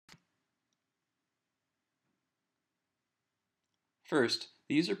First,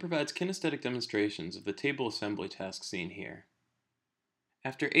 the user provides kinesthetic demonstrations of the table assembly task seen here.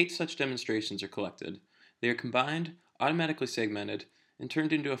 After 8 such demonstrations are collected, they are combined, automatically segmented, and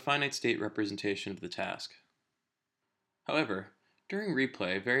turned into a finite state representation of the task. However, during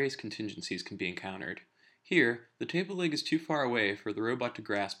replay, various contingencies can be encountered. Here, the table leg is too far away for the robot to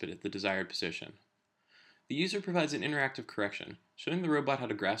grasp it at the desired position. The user provides an interactive correction, showing the robot how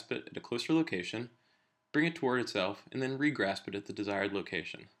to grasp it at a closer location, bring it toward itself, and then re-grasp it at the desired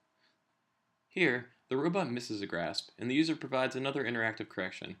location. Here, the robot misses a grasp, and the user provides another interactive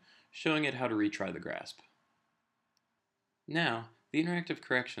correction, showing it how to retry the grasp. Now, the interactive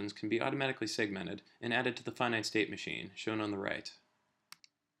corrections can be automatically segmented and added to the finite state machine, shown on the right.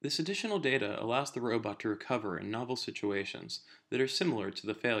 This additional data allows the robot to recover in novel situations that are similar to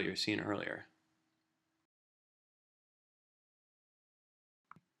the failure seen earlier.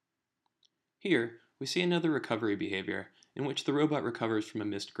 Here, we see another recovery behavior in which the robot recovers from a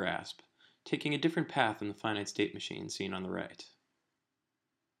missed grasp, taking a different path in the finite state machine seen on the right.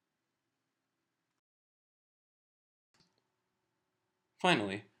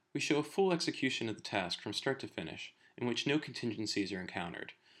 Finally, we show a full execution of the task from start to finish, in which no contingencies are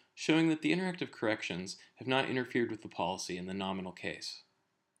encountered, showing that the interactive corrections have not interfered with the policy in the nominal case.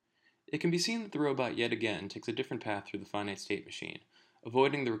 It can be seen that the robot yet again takes a different path through the finite state machine,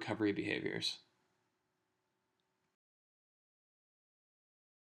 avoiding the recovery behaviors.